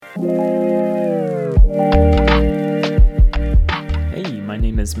Hey, my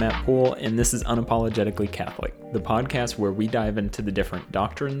name is Matt Poole, and this is Unapologetically Catholic, the podcast where we dive into the different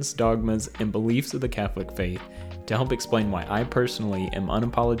doctrines, dogmas, and beliefs of the Catholic faith to help explain why I personally am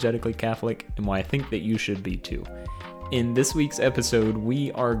unapologetically Catholic and why I think that you should be too. In this week's episode,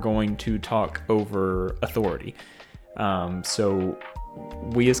 we are going to talk over authority. So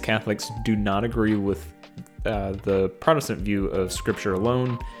we as Catholics do not agree with the Protestant view of Scripture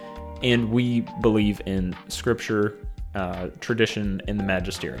alone, and we believe in Scripture, tradition, and the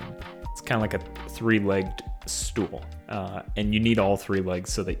Magisterium. It's kind of like a three-legged stool, and you need all three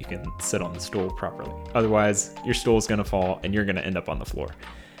legs so that you can sit on the stool properly. Otherwise, your stool is going to fall and you're going to end up on the floor.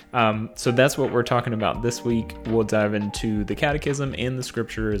 So that's what we're talking about this week. We'll dive into the Catechism and the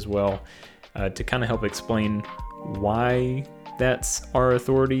Scripture as well to kind of help explain why that's our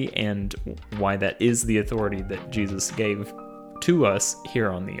authority and why that is the authority that Jesus gave to us here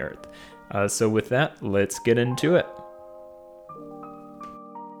on the earth. So with that, let's get into it.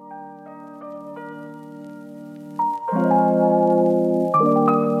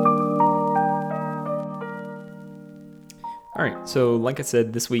 All right, so like I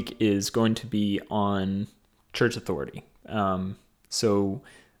said, this week is going to be on church authority. So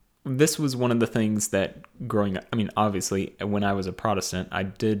this was one of the things that growing up, obviously, when I was a Protestant, I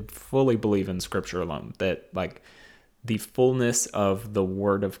did fully believe in Scripture alone, that like the fullness of the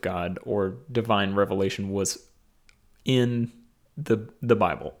Word of God or divine revelation was in the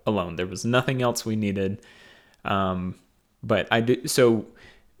Bible alone. There was nothing else we needed. But I do, so,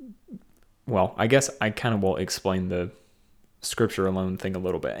 well, I guess I kind of will explain the Scripture alone thing a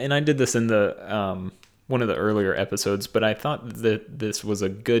little bit. And I did this in the one of the earlier episodes, but I thought that this was a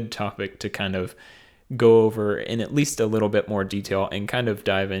good topic to kind of go over in at least a little bit more detail and kind of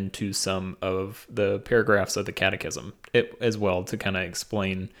dive into some of the paragraphs of the Catechism as well to kind of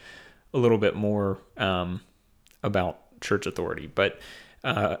explain a little bit more about church authority. But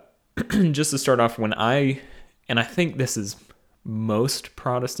just to start off, and I think this is most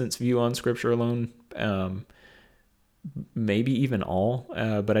Protestants' view on Scripture alone, maybe even all,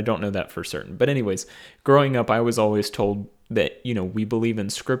 but I don't know that for certain. But anyways, growing up, I was always told that, we believe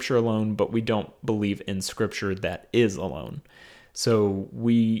in Scripture alone, but we don't believe in Scripture that is alone. So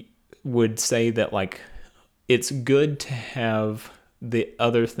we would say that, like, it's good to have the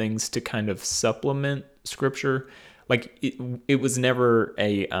other things to kind of supplement Scripture. Like, it was never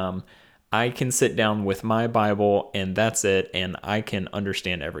I can sit down with my Bible and that's it, and I can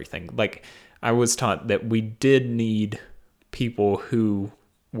understand everything. Like, I was taught that we did need people who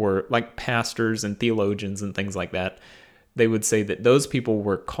were like pastors and theologians and things like that. They would say that those people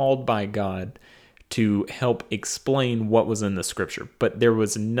were called by God to help explain what was in the Scripture. But there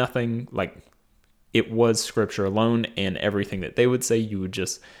was nothing, like, it was Scripture alone, and everything that they would say, you would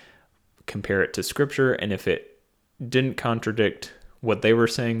just compare it to Scripture. And if it didn't contradict what they were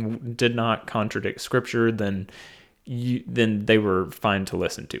saying, did not contradict Scripture, then they were fine to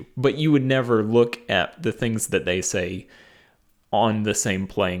listen to. But you would never look at the things that they say on the same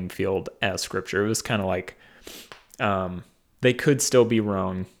playing field as Scripture. It was kind of like they could still be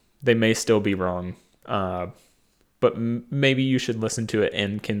wrong. They may still be wrong. But maybe you should listen to it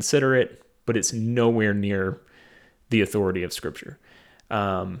and consider it, but it's nowhere near the authority of Scripture.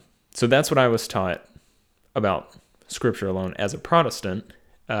 So that's what I was taught about Scripture alone as a Protestant,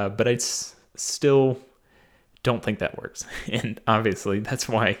 but I still don't think that works. And obviously that's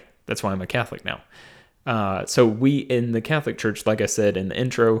why I'm a Catholic now. So we in the Catholic Church, like I said in the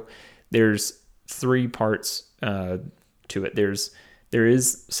intro, there's three parts to it. There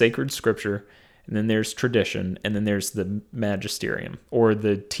is sacred Scripture, and then there's tradition, and then there's the magisterium, or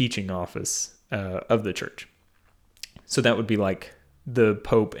the teaching office of the church. So that would be like the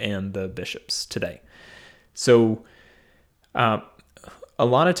Pope and the bishops today. So a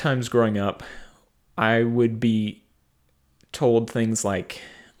lot of times growing up, I would be told things like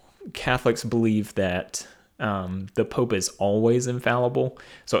Catholics believe that the Pope is always infallible.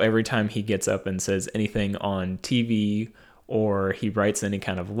 So every time he gets up and says anything on TV, or he writes any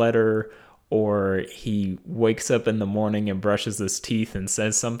kind of letter, or he wakes up in the morning and brushes his teeth and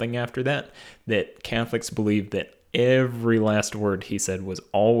says something after that Catholics believe that every last word he said was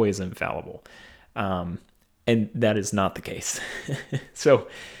always infallible. And that is not the case. So,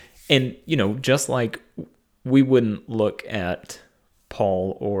 and, just like we wouldn't look at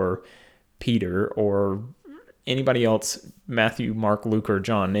Paul or Peter or anybody else, Matthew, Mark, Luke, or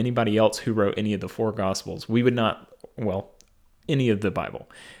John, anybody else who wrote any of the four Gospels, we would not, any of the Bible,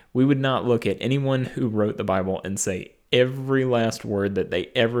 we would not look at anyone who wrote the Bible and say every last word that they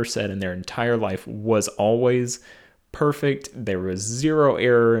ever said in their entire life was always perfect. There was zero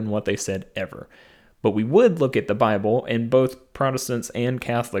error in what they said ever. But we would look at the Bible, and both Protestants and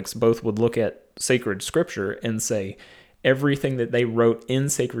Catholics both would look at sacred scripture and say everything that they wrote in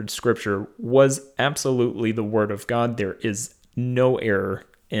sacred scripture was absolutely the word of God. There is no error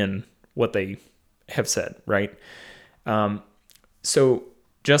in what they have said, right? So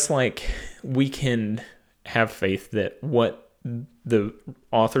just like we can have faith that what the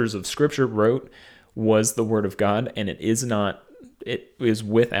authors of scripture wrote was the word of God, and it is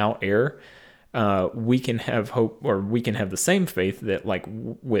without error, we can have hope, or we can have the same faith that, like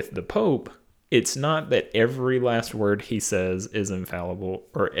with the Pope, it's not that every last word he says is infallible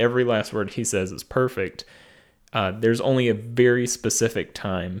or every last word he says is perfect. There's only a very specific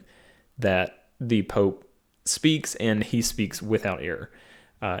time that the Pope speaks, and he speaks without error.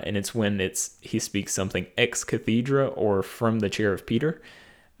 And it's when he speaks something ex cathedra, or from the chair of Peter.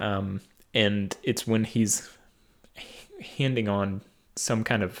 And it's when he's handing on some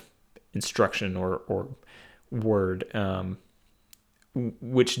kind of instruction or word,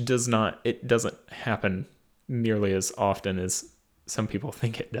 which doesn't happen nearly as often as some people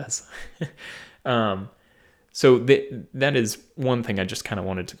think it does. So that is one thing I just kind of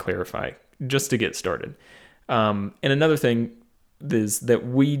wanted to clarify just to get started. And another thing is that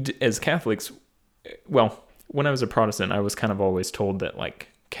we, as Catholics, well, when I was a Protestant, I was kind of always told that like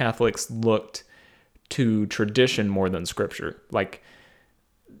Catholics looked to tradition more than scripture. Like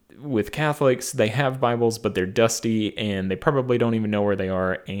with Catholics, they have Bibles, but they're dusty and they probably don't even know where they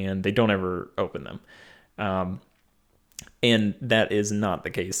are, and they don't ever open them. And that is not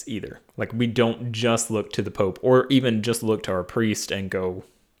the case either. Like we don't just look to the Pope or even just look to our priest and go,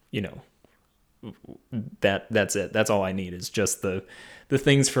 that's it. That's all I need is just the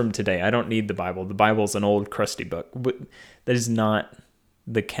things from today. I don't need the Bible. The Bible's an old crusty book. But that is not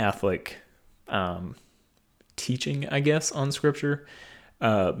the Catholic teaching, I guess, on scripture.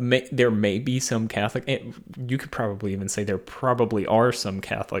 There may be some Catholic, you could probably even say there probably are some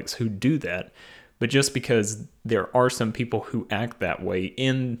Catholics who do that, but just because there are some people who act that way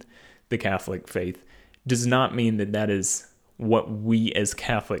in the Catholic faith does not mean that that is what we as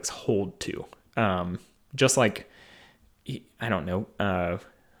Catholics hold to. Just like, I don't know,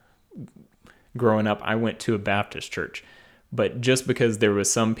 growing up, I went to a Baptist church, but just because there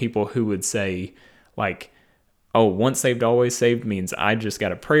was some people who would say like, oh, once saved, always saved means I just got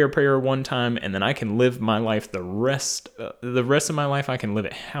to pray a prayer one time and then I can live my life the rest of my life. I can live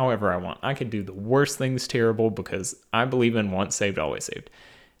it however I want. I can do the worst things terrible because I believe in once saved, always saved.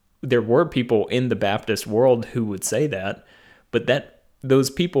 There were people in the Baptist world who would say that, but those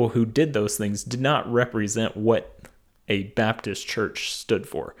people who did those things did not represent what a Baptist church stood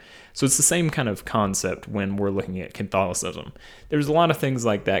for. So it's the same kind of concept when we're looking at Catholicism. There's a lot of things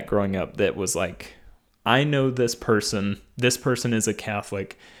like that growing up that was like, I know this person is a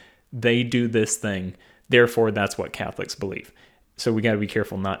Catholic, they do this thing, therefore that's what Catholics believe. So we got to be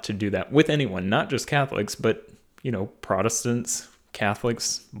careful not to do that with anyone, not just Catholics, but, Protestants,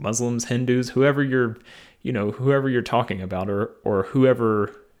 Catholics, Muslims, Hindus, whoever you're talking about, or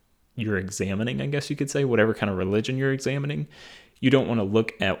whoever you're examining, I guess you could say, whatever kind of religion you're examining. You don't want to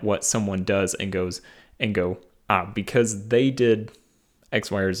look at what someone does and go, because they did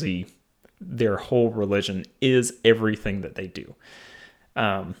X, Y, or Z, their whole religion is everything that they do.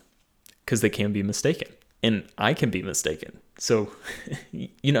 Because they can be mistaken. And I can be mistaken. So,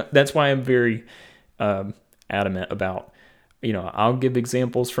 that's why I'm very adamant about, I'll give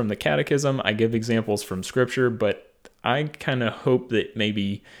examples from the catechism. I give examples from scripture. But I kind of hope that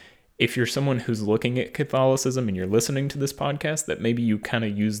maybe if you're someone who's looking at Catholicism and you're listening to this podcast, that maybe you kind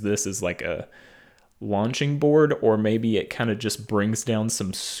of use this as like a launching board, or maybe it kind of just brings down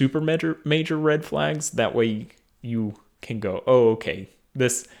some super major red flags. That way you can go, oh, okay,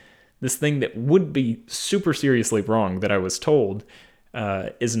 this thing that would be super seriously wrong that I was told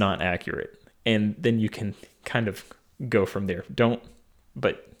is not accurate. And then you can kind of go from there.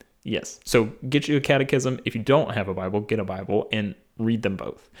 But yes. So get you a catechism. If you don't have a Bible, get a Bible and read them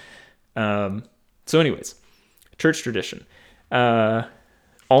both. So anyways, church tradition.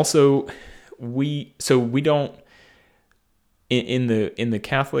 Also, we don't in the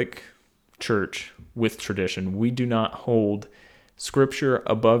Catholic Church with tradition, we do not hold scripture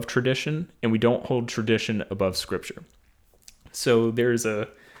above tradition, and we don't hold tradition above scripture. So there's a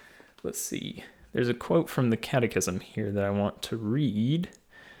quote from the catechism here that I want to read.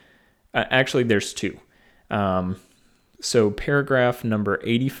 Actually, there's two. So paragraph number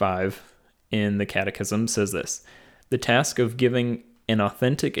 85 in the catechism says this: the task of giving an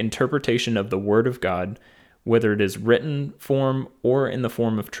authentic interpretation of the Word of God whether it is written form or in the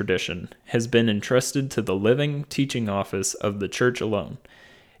form of tradition, has been entrusted to the living teaching office of the church alone.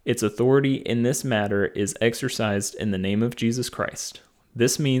 Its authority in this matter is exercised in the name of Jesus Christ.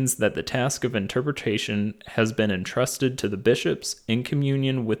 This means that the task of interpretation has been entrusted to the bishops in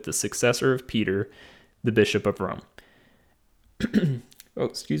communion with the successor of Peter, the Bishop of Rome. Oh,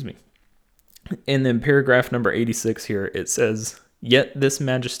 excuse me. And then paragraph number 86 here, it says, "Yet this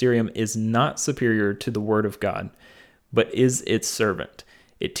magisterium is not superior to the word of God, but is its servant.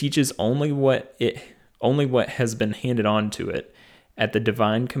 It teaches only what has been handed on to it at the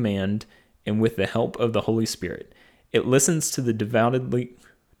divine command and with the help of the Holy Spirit. It listens to the devotedly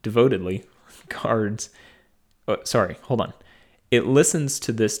guards. It listens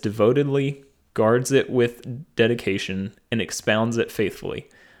to this devotedly, guards it with dedication, and expounds it faithfully.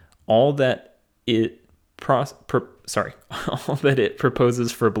 All that it all that it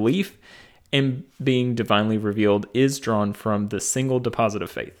proposes for belief and being divinely revealed is drawn from the single deposit of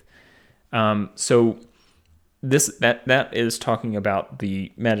faith." So that is talking about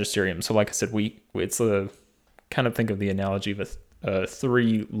the magisterium. So like I said, it's a kind of think of the analogy of a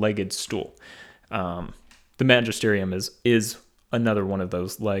three-legged stool. The magisterium is another one of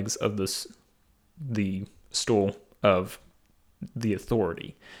those legs of the stool of the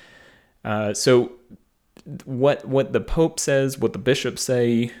authority. So what the Pope says, what the bishops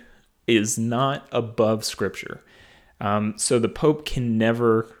say, is not above Scripture. So the Pope can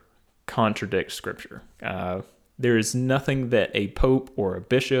never contradict Scripture. There is nothing that a Pope or a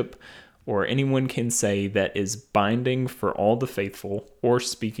bishop or anyone can say that is binding for all the faithful, or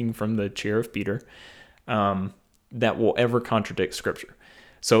speaking from the chair of Peter, that will ever contradict Scripture.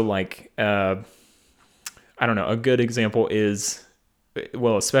 So like, I don't know, a good example is,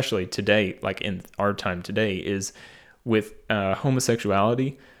 well, especially today, like in our time today, is with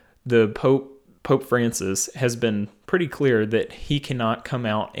homosexuality. The Pope Francis has been pretty clear that he cannot come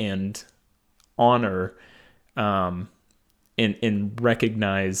out and honor and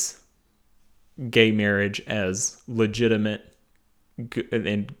recognize gay marriage as legitimate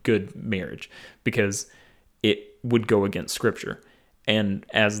and good marriage, because it would go against Scripture. And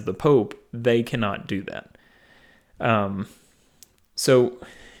as the Pope, they cannot do that. So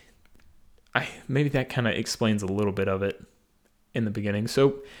maybe that kind of explains a little bit of it in the beginning.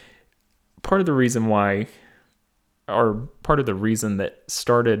 So part of the reason one of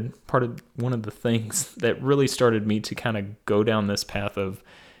the things that really started me to kind of go down this path of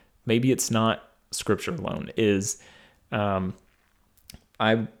maybe it's not Scripture alone is I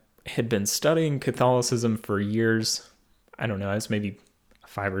had been studying Catholicism for years. I don't know, I was maybe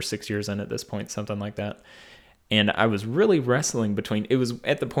 5 or 6 years in at this point, something like that. And I was really wrestling it was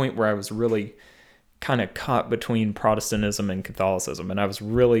at the point where I was really kind of caught between Protestantism and Catholicism. And I was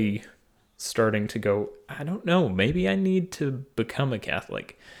really starting to go, I don't know, maybe I need to become a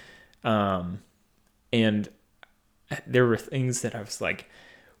Catholic. And there were things that I was like,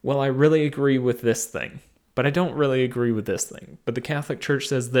 well, I really agree with this thing, but I don't really agree with this thing. But the Catholic Church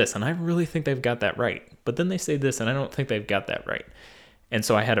says this, and I really think they've got that right. But then they say this, and I don't think they've got that right. And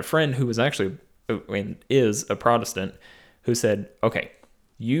so I had a friend who was actually, and is a Protestant, who said, okay,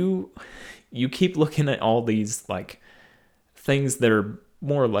 you keep looking at all these like things that are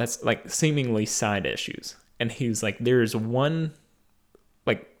more or less like seemingly side issues. And he was like, there's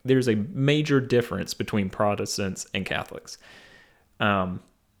a major difference between Protestants and Catholics.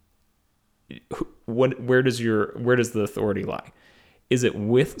 Where does the authority lie? Is it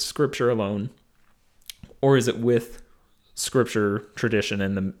with Scripture alone, or is it with Scripture, tradition,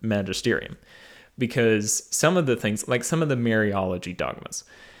 and the magisterium? Because some of the things, like some of the Mariology dogmas,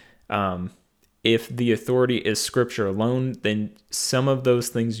 if the authority is Scripture alone, then some of those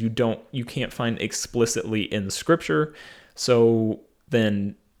things you can't find explicitly in Scripture. So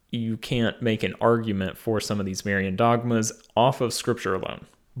then you can't make an argument for some of these Marian dogmas off of Scripture alone.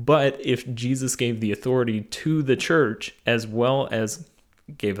 But if Jesus gave the authority to the church as well as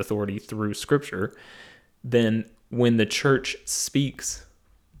gave authority through Scripture, then when the church speaks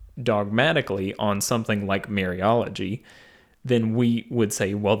dogmatically on something like Mariology, then we would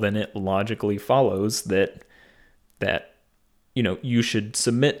say, well, then it logically follows that you should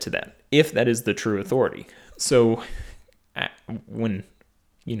submit to that, if that is the true authority. So when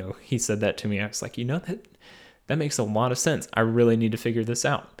he said that to me, I was like, that makes a lot of sense. I really need to figure this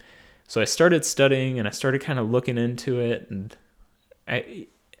out. So I started studying and I started kind of looking into it, and I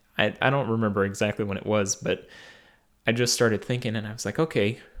don't remember exactly when it was, but I just started thinking, and I was like,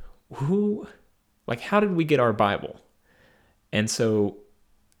 okay, how did we get our Bible? And so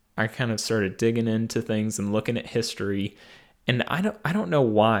I kind of started digging into things and looking at history, and I don't know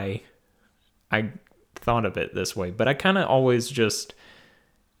why I thought of it this way, but I kind of always just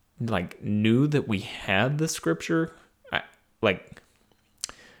like knew that we had the scripture.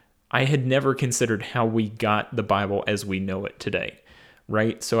 I had never considered how we got the Bible as we know it today,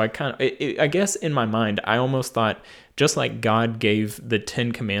 right? So I guess in my mind, I almost thought just like God gave the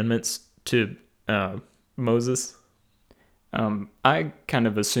 10 Commandments to Moses, I kind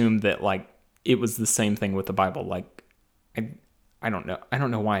of assumed that like it was the same thing with the Bible. Like, I don't know. I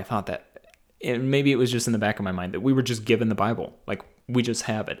don't know why I thought that. And maybe it was just in the back of my mind that we were just given the Bible. Like, we just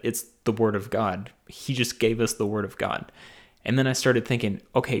have it. It's the Word of God. He just gave us the Word of God. And then I started thinking,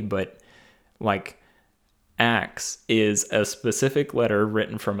 okay, but like Acts is a specific letter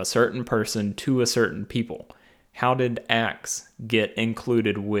written from a certain person to a certain people. How did Acts get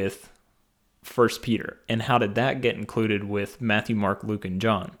included with 1 Peter? And how did that get included with Matthew, Mark, Luke, and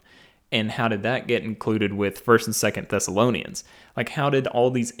John? And how did that get included with 1st and 2nd Thessalonians? Like, how did all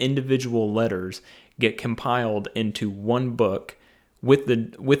these individual letters get compiled into one book with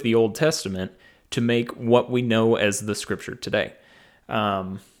the Old Testament to make what we know as the Scripture today?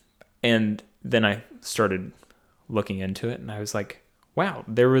 And then I started looking into it, and I was like, wow,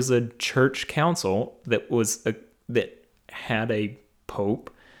 there was a church council that had a pope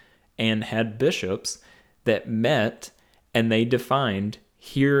and had bishops that met, and they defined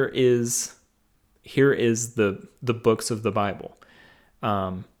here is the books of the Bible,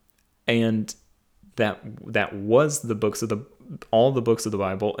 and that was all the books of the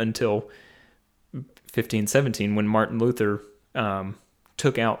Bible until 1517 when Martin Luther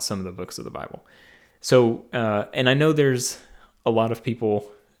took out some of the books of the Bible. So, and I know there's a lot of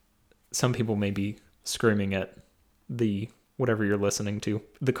people, some people may be screaming at the whatever you're listening to,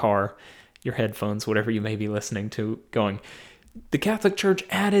 the car, your headphones, whatever you may be listening to, going, the Catholic Church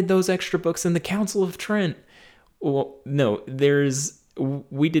added those extra books in the Council of Trent. Well, no,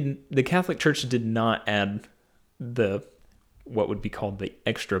 the Catholic Church did not add what would be called the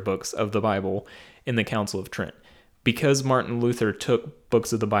extra books of the Bible in the Council of Trent. Because Martin Luther took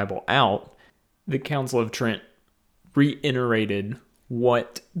books of the Bible out, the Council of Trent reiterated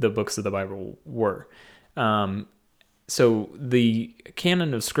what the books of the Bible were. So the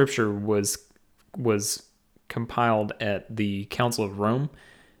canon of Scripture was compiled at the Council of Rome,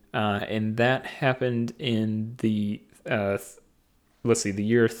 and that happened in the year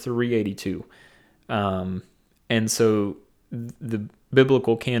 382. And so the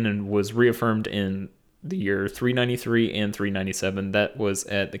biblical canon was reaffirmed in the year 393 and 397. That was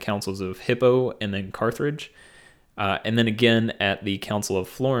at the councils of Hippo and then Carthage, and then again at the Council of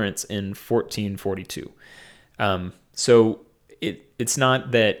Florence in 1442. So it's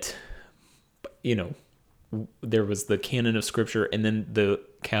not that, there was the canon of Scripture and then the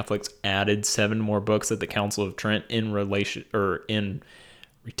Catholics added 7 more books at the Council of Trent in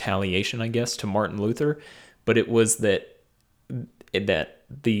retaliation, I guess, to Martin Luther. But it was that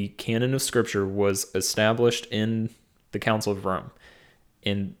the canon of Scripture was established in the Council of Rome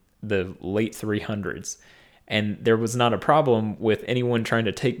in the late 300s. And there was not a problem with anyone trying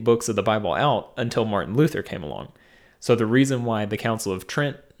to take books of the Bible out until Martin Luther came along. So the reason why the Council of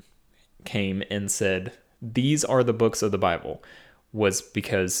Trent came and said, these are the books of the Bible, was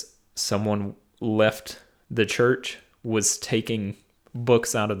because someone left the church, was taking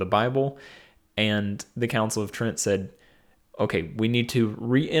books out of the Bible, and the Council of Trent said, okay, we need to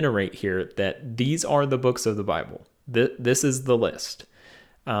reiterate here that these are the books of the Bible. This is the list.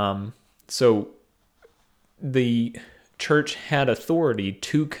 So the church had authority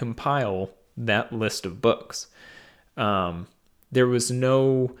to compile that list of books. There was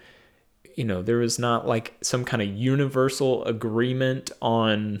no, there was not like some kind of universal agreement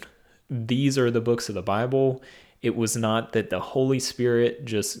on these are the books of the Bible. It was not that the Holy Spirit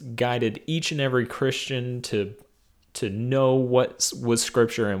just guided each and every Christian to know what was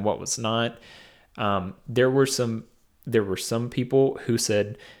Scripture and what was not. There were some people who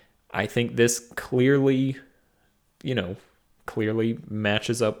said, I think this clearly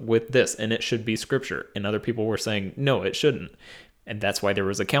matches up with this and it should be Scripture. And other people were saying, no, it shouldn't. And that's why there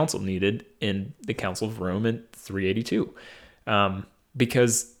was a council needed in the Council of Rome in 382.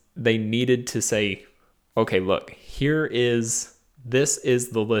 Because they needed to say, okay, look, this is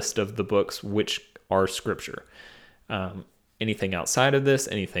the list of the books which are Scripture. Anything outside of this,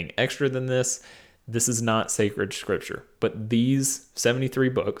 anything extra than this is not sacred Scripture. But these 73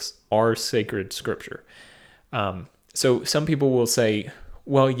 books are sacred Scripture. So some people will say,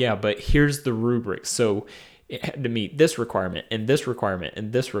 well, yeah, but here's the rubric. So it had to meet this requirement and this requirement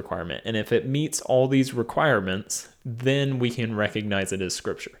and this requirement. And if it meets all these requirements, then we can recognize it as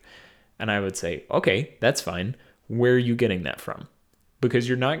Scripture. And I would say, okay, that's fine. Where are you getting that from? because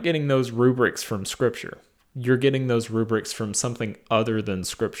you're not getting those rubrics from Scripture. You're getting those rubrics from something other than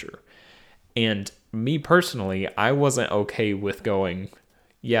Scripture. And me personally, I wasn't okay with going,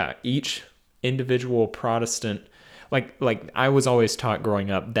 yeah, each individual Protestant, like I was always taught growing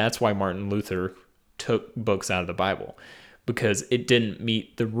up, that's why Martin Luther took books out of the Bible, because it didn't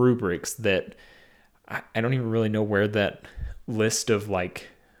meet the rubrics that, I don't even really know where that list of like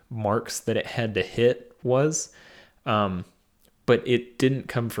marks that it had to hit was. But it didn't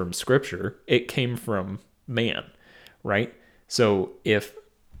come from Scripture. It came from man, right? So if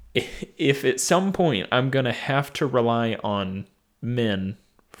at some point I'm going to have to rely on men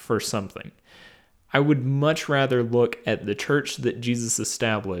for something, I would much rather look at the church that Jesus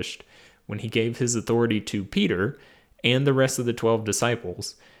established when he gave his authority to Peter and the rest of the 12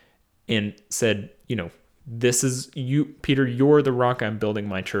 disciples and said, this is you, Peter, you're the rock I'm building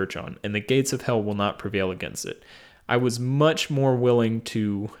my church on, and the gates of hell will not prevail against it. I was much more willing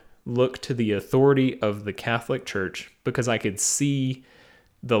to look to the authority of the Catholic Church because I could see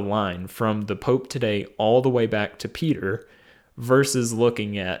the line from the Pope today all the way back to Peter versus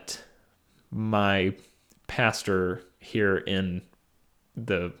looking at my pastor here in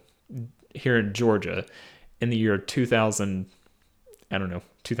Georgia in the year 2000, I don't know,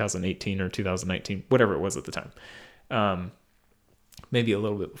 2018 or 2019, whatever it was at the time. Maybe a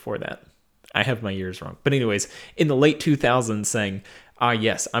little bit before that. I have my years wrong. But anyways, in the late 2000s saying,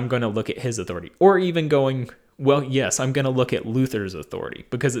 yes, I'm going to look at his authority. Or even going, well, yes, I'm going to look at Luther's authority.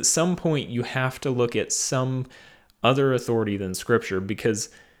 Because at some point you have to look at some other authority than Scripture, because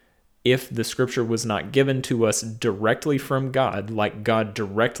if the Scripture was not given to us directly from God, like God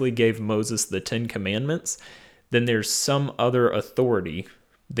directly gave Moses the 10 Commandments, then there's some other authority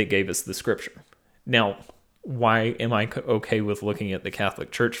that gave us the Scripture. Now, why am I okay with looking at the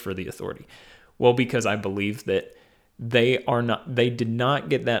Catholic Church for the authority? Well, because I believe that they did not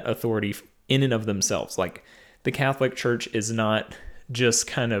get that authority in and of themselves. Like, the Catholic Church is not just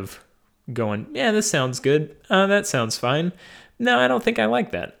kind of going, yeah, this sounds good. That sounds fine. No, I don't think I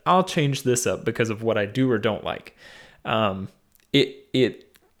like that. I'll change this up because of what I do or don't like.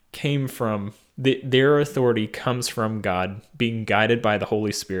 It came from, their authority comes from God being guided by the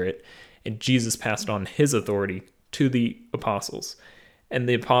Holy Spirit, and Jesus passed on his authority to the apostles. And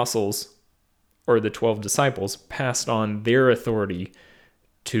the apostles, or the 12 disciples, passed on their authority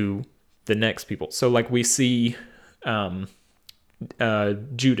to the next people. So like we see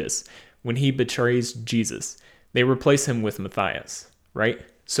Judas, when he betrays Jesus, they replace him with Matthias, right?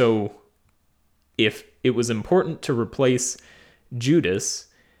 So if it was important to replace Judas,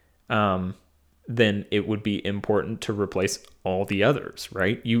 then it would be important to replace all the others,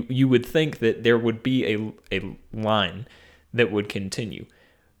 right? You would think that there would be a line that would continue.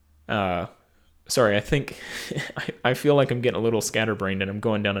 Sorry, I think I feel like I'm getting a little scatterbrained and I'm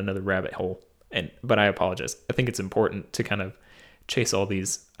going down another rabbit hole. But I apologize. I think it's important to kind of chase all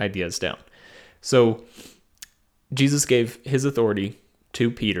these ideas down. So Jesus gave his authority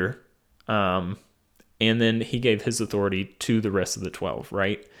to Peter, and then he gave his authority to the rest of the 12,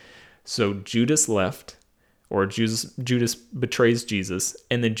 right? So Judas left, or Judas betrays Jesus,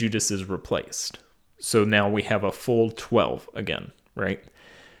 and then Judas is replaced. So now we have a full 12 again, right?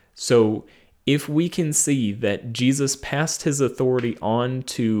 So if we can see that Jesus passed his authority on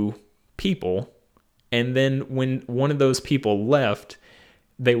to people, and then when one of those people left,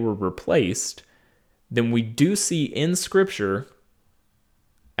 they were replaced, then we do see in Scripture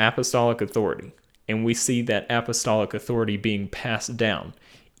apostolic authority. And we see that apostolic authority being passed down,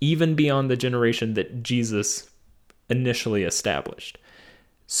 even beyond the generation that Jesus initially established.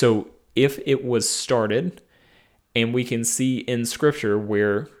 So if it was started, and we can see in Scripture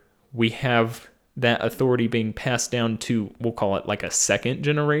where we have that authority being passed down to, we'll call it like a second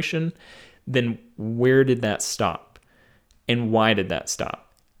generation, then where did that stop? And why did that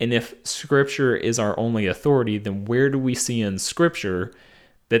stop? And if Scripture is our only authority, then where do we see in Scripture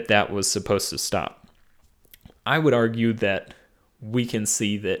that was supposed to stop? I would argue that we can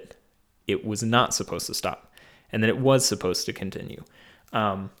see that it was not supposed to stop, and that it was supposed to continue.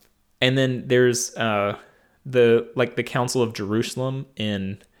 And then there's the Council of Jerusalem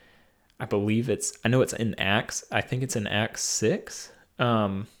in, I know it's in Acts. I think it's in Acts 6,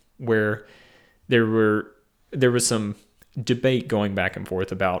 where there was some debate going back and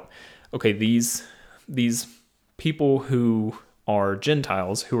forth about, okay, these people who are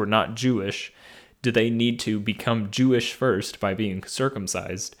Gentiles, who are not Jewish, do they need to become Jewish first by being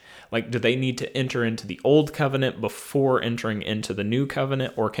circumcised? Like, do they need to enter into the old covenant before entering into the new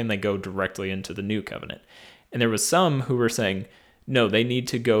covenant, or can they go directly into the new covenant? And there was some who were saying, no, they need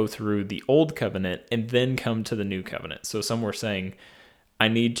to go through the old covenant and then come to the new covenant. So some were saying, I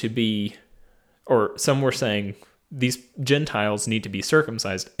need to be, or some were saying these Gentiles need to be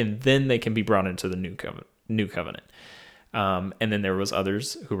circumcised and then they can be brought into the new covenant. And then there was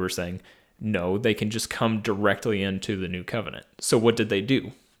others who were saying, no, they can just come directly into the new covenant. So what did they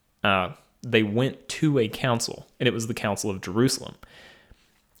do? They went to a council, and it was the Council of Jerusalem.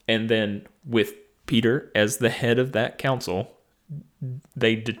 And then with Peter as the head of that council,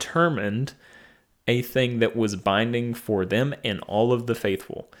 they determined a thing that was binding for them and all of the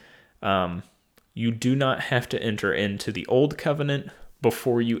faithful. You do not have to enter into the old covenant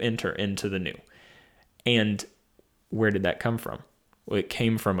before you enter into the new. And where did that come from? Well, it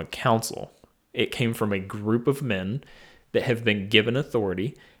came from a council. It came from a group of men that have been given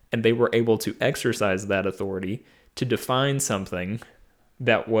authority, and they were able to exercise that authority to define something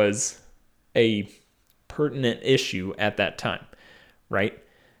that was a pertinent issue at that time, right?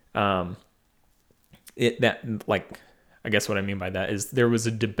 I guess what I mean by that is there was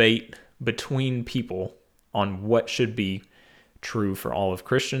a debate between people on what should be true for all of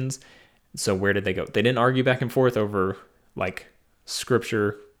Christians. So where did they go? They didn't argue back and forth over like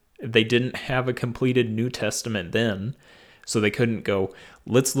scripture. They didn't have a completed New Testament then, so they couldn't go,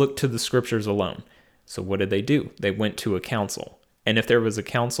 let's look to the scriptures alone. So what did they do? They went to a council. And if there was a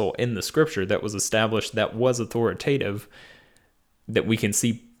council in the scripture that was established, that was authoritative, that we can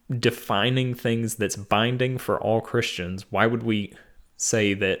see defining things that's binding for all Christians, why would we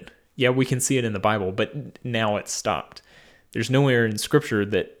say that, yeah, we can see it in the Bible, but now it's stopped? There's nowhere in scripture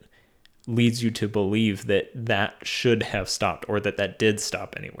that leads you to believe that that should have stopped or that that did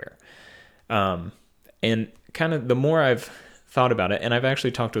stop anywhere. And kind of the more I've thought about it, and I've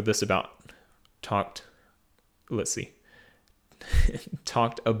actually talked about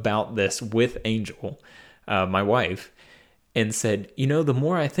this with Angel, my wife, and said, the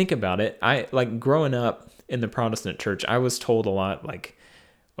more I think about it, I like growing up in the Protestant church, I was told a lot like,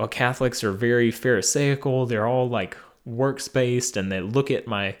 well, Catholics are very Pharisaical. They're all like works-based, and they look at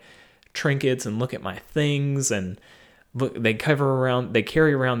my trinkets and look at my things, and look, they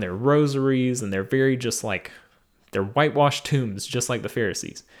carry around their rosaries, and they're very just like, they're whitewashed tombs, just like the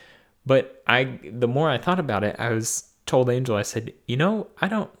Pharisees. But the more I thought about it, I was told Angel, I said, I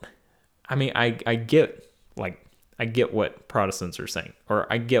get what Protestants are saying,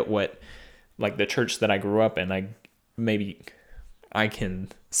 or I get what, like, the church that I grew up in, I can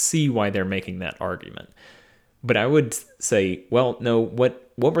see why they're making that argument. But I would say, well, no,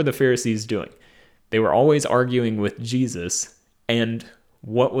 what were the Pharisees doing? They were always arguing with Jesus, and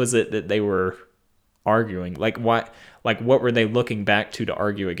what was it that they were arguing? Like, what were they looking back to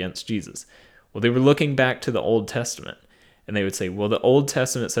argue against Jesus? Well, they were looking back to the Old Testament, and they would say, well, the Old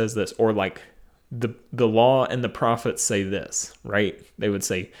Testament says this, or like the law and the prophets say this, right? They would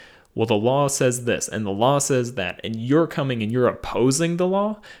say, well, the law says this, and the law says that, and you're coming and you're opposing the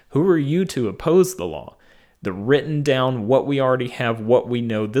law? Who are you to oppose the law? The written down, what we already have, what we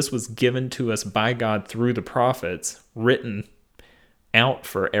know, this was given to us by God through the prophets, written out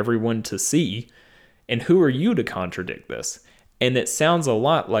for everyone to see. And who are you to contradict this? And it sounds a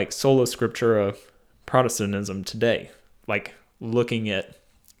lot like sola scriptura Protestantism today, like looking at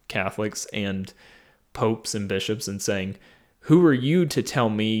Catholics and popes and bishops and saying, who are you to tell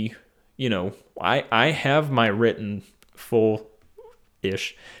me, I have my written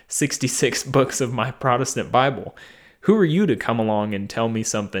full-ish 66 books of my Protestant Bible. Who are you to come along and tell me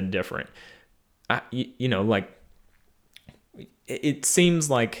something different? It seems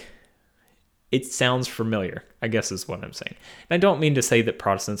like it sounds familiar, I guess is what I'm saying. And I don't mean to say that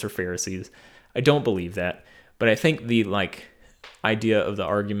Protestants are Pharisees. I don't believe that. But I think the idea of the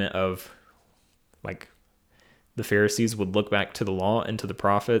argument of the Pharisees would look back to the law and to the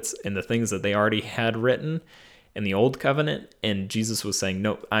prophets and the things that they already had written in the old covenant, and Jesus was saying,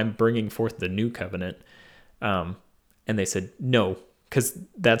 no, I'm bringing forth the new covenant. And they said, no, because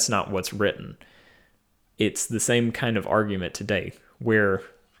that's not what's written. It's the same kind of argument today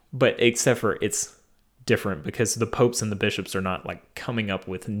but except for it's different because the popes and the bishops are not coming up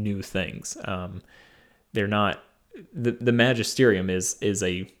with new things. They're not, the Magisterium is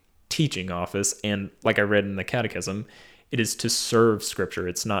a teaching office, and like I read in the catechism, it is to serve scripture.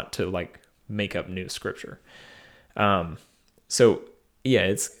 It's not to make up new scripture. So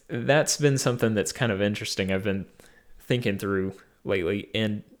yeah, that's been something that's kind of interesting. I've been thinking through lately,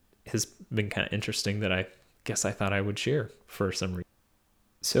 and has been kind of interesting that I guess I thought I would share for some reason.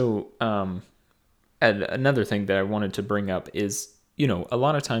 So, and another thing that I wanted to bring up is, a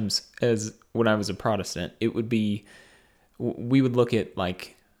lot of times when I was a Protestant, we would look at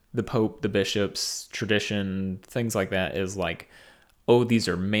the Pope, the bishops, tradition, things like that as oh, these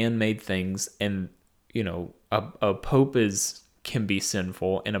are man-made things. And, a Pope is can be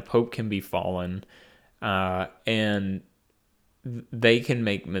sinful and a pope can be fallen, and they can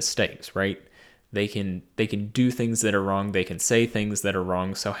make mistakes, right? They can do things that are wrong. They can say things that are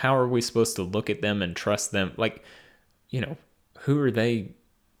wrong. So how are we supposed to look at them and trust them? Like, who are they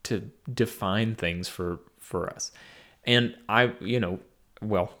to define things for us? And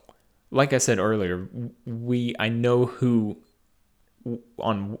well, like I said earlier, I know who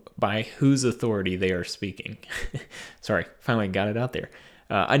by whose authority they are speaking. Sorry, finally got it out there.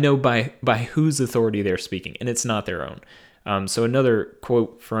 I know by whose authority they're speaking, and it's not their own. So another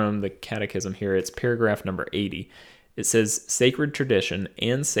quote from the Catechism here, it's paragraph number 80. It says, "Sacred tradition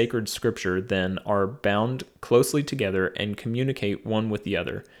and sacred scripture then are bound closely together and communicate one with the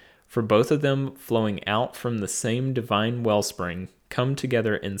other, for both of them, flowing out from the same divine wellspring, come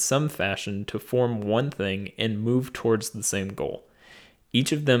together in some fashion to form one thing and move towards the same goal.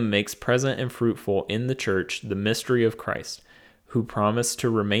 Each of them makes present and fruitful in the church the mystery of Christ, who promised to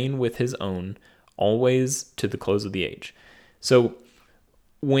remain with his own always to the close of the age." So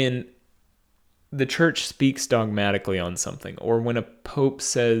when the church speaks dogmatically on something, or when a pope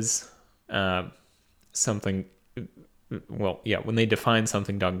says something, when they define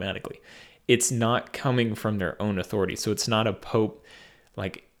something dogmatically, it's not coming from their own authority. So it's not a pope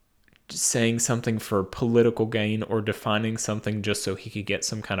like saying something for political gain or defining something just so he could get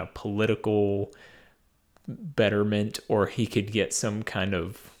some kind of political betterment, or he could get some kind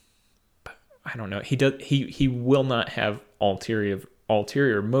of, I don't know. He will not have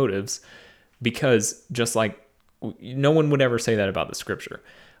ulterior motives, because just like no one would ever say that about the scripture.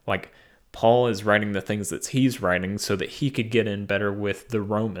 Like Paul is writing the things that he's writing so that he could get in better with the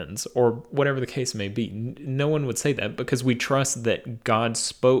Romans, or whatever the case may be. No one would say that, because we trust that God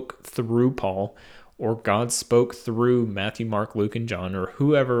spoke through Paul, or God spoke through Matthew, Mark, Luke, and John, or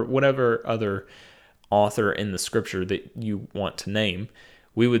whatever other author in the scripture that you want to name.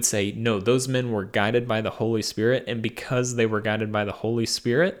 We would say, no, those men were guided by the Holy Spirit, and because they were guided by the Holy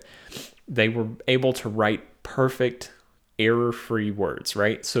Spirit, they were able to write perfect, error-free words,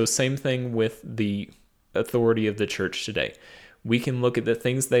 right? So same thing with the authority of the church today. We can look at the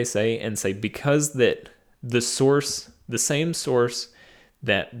things they say and say, because that the same source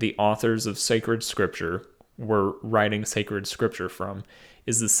that the authors of sacred scripture were writing sacred scripture from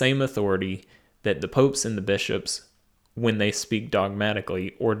is the same authority that the popes and the bishops, when they speak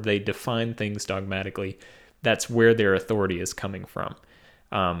dogmatically or they define things dogmatically, that's where their authority is coming from.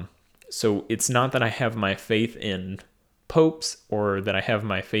 So it's not that I have my faith in popes, or that I have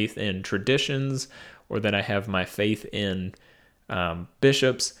my faith in traditions, or that I have my faith in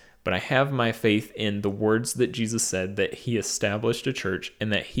bishops, but I have my faith in the words that Jesus said, that he established a church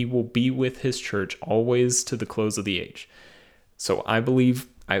and that he will be with his church always to the close of the age. So I believe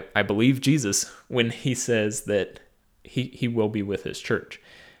Jesus when he says that he will be with his church.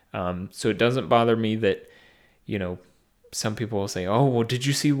 So it doesn't bother me that, some people will say, oh, well, did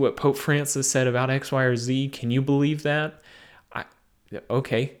you see what Pope Francis said about X, Y, or Z? Can you believe that?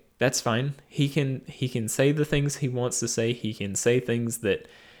 Okay, that's fine. He can say the things he wants to say. He can say things that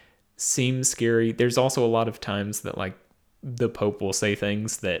seem scary. There's also a lot of times that like the Pope will say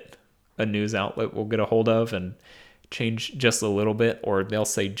things that a news outlet will get a hold of and change just a little bit, or they'll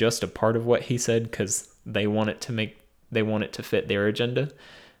say just a part of what he said because they want it to fit their agenda.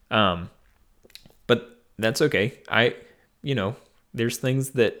 But that's okay. There's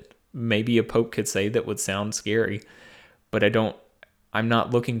things that maybe a pope could say that would sound scary, but I'm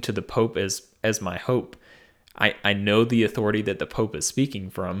not looking to the pope as my hope. I know the authority that the pope is speaking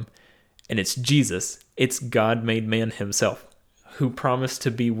from, and it's Jesus. It's God made man himself, who promised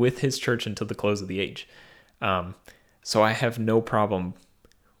to be with his church until the close of the age. So I have no problem,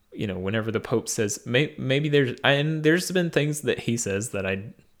 whenever the pope says, maybe there's been things that he says that I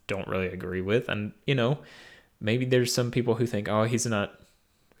don't really agree with, and maybe there's some people who think, oh, he's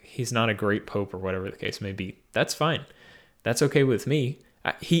not a great pope, or whatever the case may be. That's fine. That's okay with me.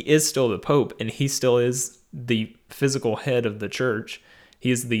 He is still the pope, and he still is the physical head of the church.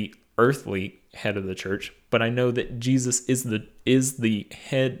 He is the earthly head of the church, but I know that Jesus is the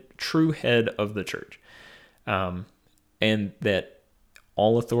true head of the church, and that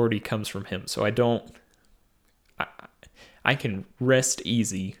all authority comes from him. So I can rest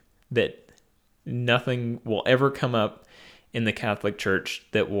easy that nothing will ever come up in the Catholic Church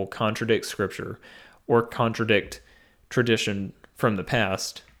that will contradict Scripture or contradict tradition from the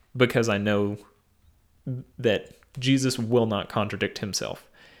past, because I know that Jesus will not contradict himself.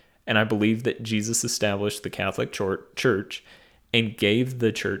 And I believe that Jesus established the Catholic Church and gave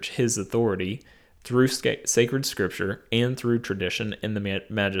the church his authority through sacred Scripture and through tradition in the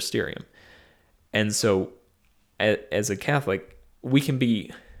Magisterium. And so as a Catholic,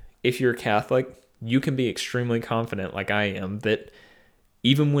 if you're a Catholic, you can be extremely confident, like I am, that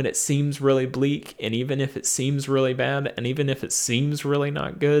even when it seems really bleak, and even if it seems really bad, and even if it seems really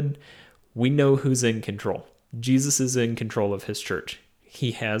not good, we know who's in control. Jesus is in control of his church.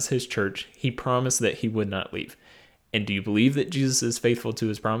 He has his church. He promised that he would not leave. And do you believe that Jesus is faithful to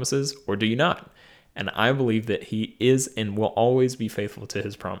his promises, or do you not? And I believe that he is and will always be faithful to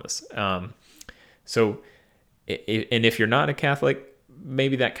his promise. And if you're not a Catholic,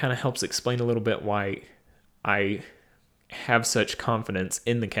 maybe that kind of helps explain a little bit why I have such confidence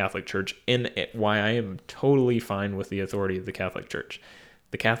in the Catholic Church, and why I am totally fine with the authority of the Catholic Church.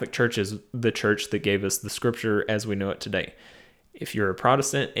 The Catholic Church is the church that gave us the scripture as we know it today. If you're a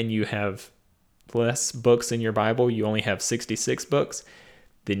Protestant and you have less books in your Bible, you only have 66 books,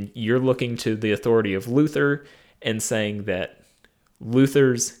 then you're looking to the authority of Luther and saying that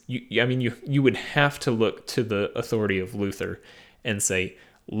you would have to look to the authority of Luther and say,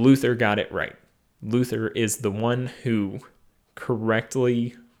 Luther got it right. Luther is the one who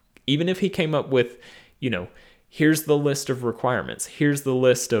correctly, even if he came up with, here's the list of requirements, here's the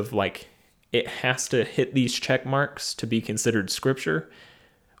list of it has to hit these check marks to be considered scripture.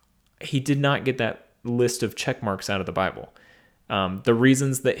 He did not get that list of check marks out of the Bible. The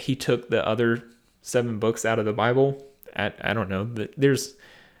reasons that he took the other 7 books out of the Bible, I don't know.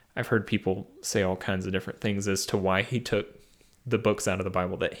 I've heard people say all kinds of different things as to why he took the books out of the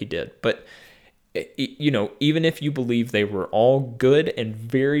Bible that he did. But even if you believe they were all good and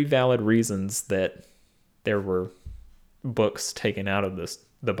very valid reasons that there were books taken out of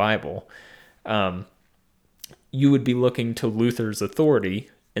the Bible, you would be looking to Luther's authority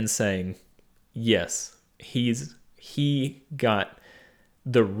and saying, yes, he got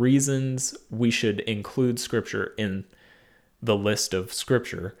the reasons we should include scripture in the list of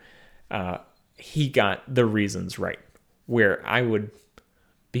scripture. He got the reasons right, where I would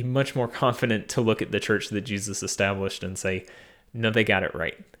be much more confident to look at the church that Jesus established and say, no, they got it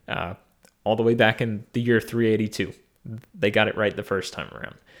right. All the way back in the year 382, they got it right the first time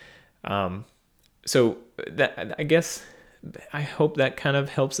around. So that, I guess, I hope that kind of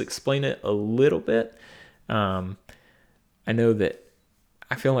helps explain it a little bit. I know that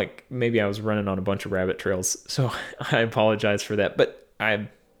I feel like maybe I was running on a bunch of rabbit trails, so I apologize for that, but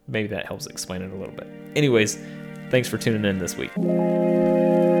maybe that helps explain it a little bit. Anyways, thanks for tuning in this week.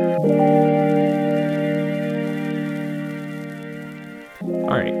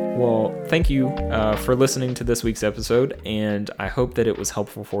 All right. Well, thank you for listening to this week's episode, and I hope that it was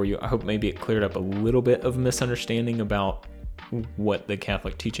helpful for you. I hope maybe it cleared up a little bit of misunderstanding about what the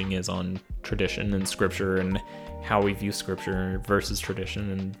Catholic teaching is on tradition and scripture, and how we view scripture versus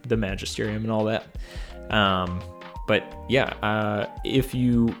tradition and the Magisterium and all that. But yeah, if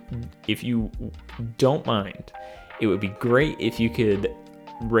you don't mind, it would be great if you could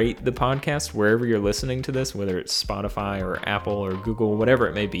rate the podcast wherever you're listening to this, whether it's Spotify or Apple or Google, whatever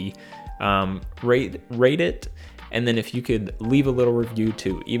it may be. Rate it, and then if you could leave a little review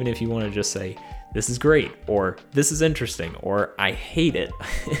too, even if you want to just say, this is great, or this is interesting, or I hate it.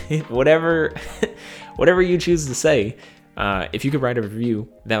 whatever you choose to say, if you could write a review,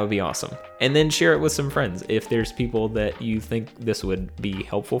 that would be awesome. And then share it with some friends. If there's people that you think this would be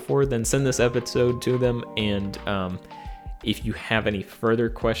helpful for, then send this episode to them. And if you have any further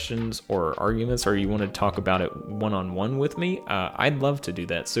questions or arguments, or you want to talk about it one-on-one with me, I'd love to do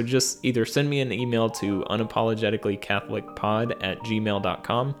that. So just either send me an email to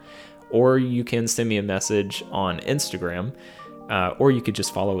unapologeticallycatholicpod@gmail.com, or you can send me a message on Instagram, or you could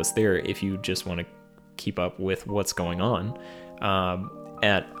just follow us there if you just want to keep up with what's going on,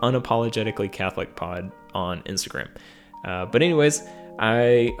 at unapologeticallycatholicpod on Instagram. But anyways,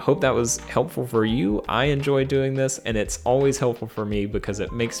 I hope that was helpful for you. I enjoy doing this, and it's always helpful for me because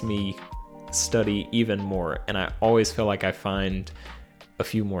it makes me study even more, and I always feel like I find a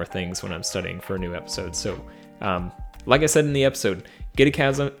few more things when I'm studying for a new episode. So like I said in the episode, get a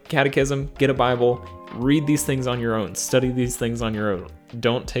catechism, get a Bible, read these things on your own, study these things on your own.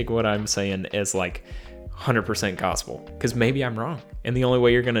 Don't take what I'm saying as 100% gospel, because maybe I'm wrong, and the only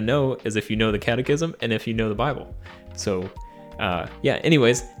way you're going to know is if you know the catechism and if you know the Bible. So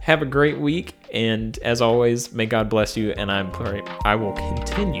anyways, have a great week, and as always, may God bless you, and I will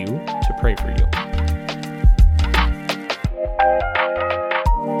continue to pray for you.